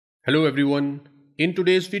Hello everyone. In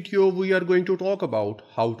today's video, we are going to talk about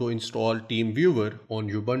how to install TeamViewer on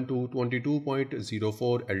Ubuntu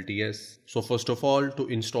 22.04 LTS. So first of all, to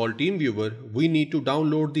install TeamViewer, we need to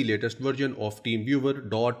download the latest version of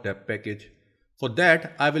TeamViewer.deb package. For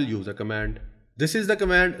that, I will use a command. This is the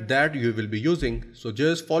command that you will be using, so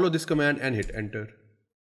just follow this command and hit enter.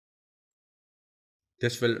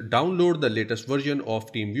 This will download the latest version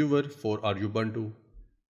of TeamViewer for our Ubuntu.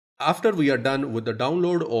 After we are done with the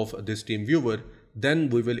download of this TeamViewer,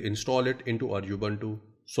 then we will install it into our Ubuntu.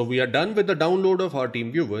 So we are done with the download of our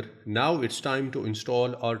TeamViewer. Now it's time to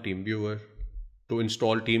install our TeamViewer. To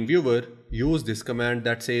install TeamViewer, use this command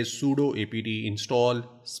that says sudo apt install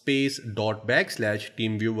space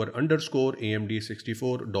 /teamviewer underscore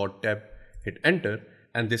amd64.deb. Hit enter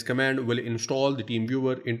and this command will install the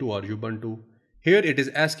TeamViewer into our Ubuntu. Here it is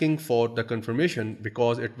asking for the confirmation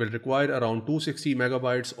because it will require around 260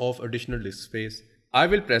 megabytes of additional disk space. I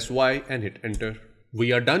will press Y and hit enter.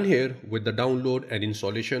 We are done here with the download and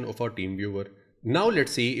installation of our TeamViewer. Now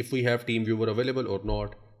let's see if we have TeamViewer available or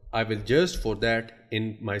not. I will just for that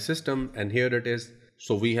in my system and here it is.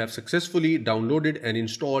 So we have successfully downloaded and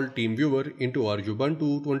installed TeamViewer into our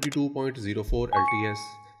Ubuntu 22.04 LTS.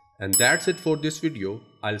 And that's it for this video.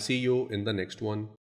 I'll see you in the next one.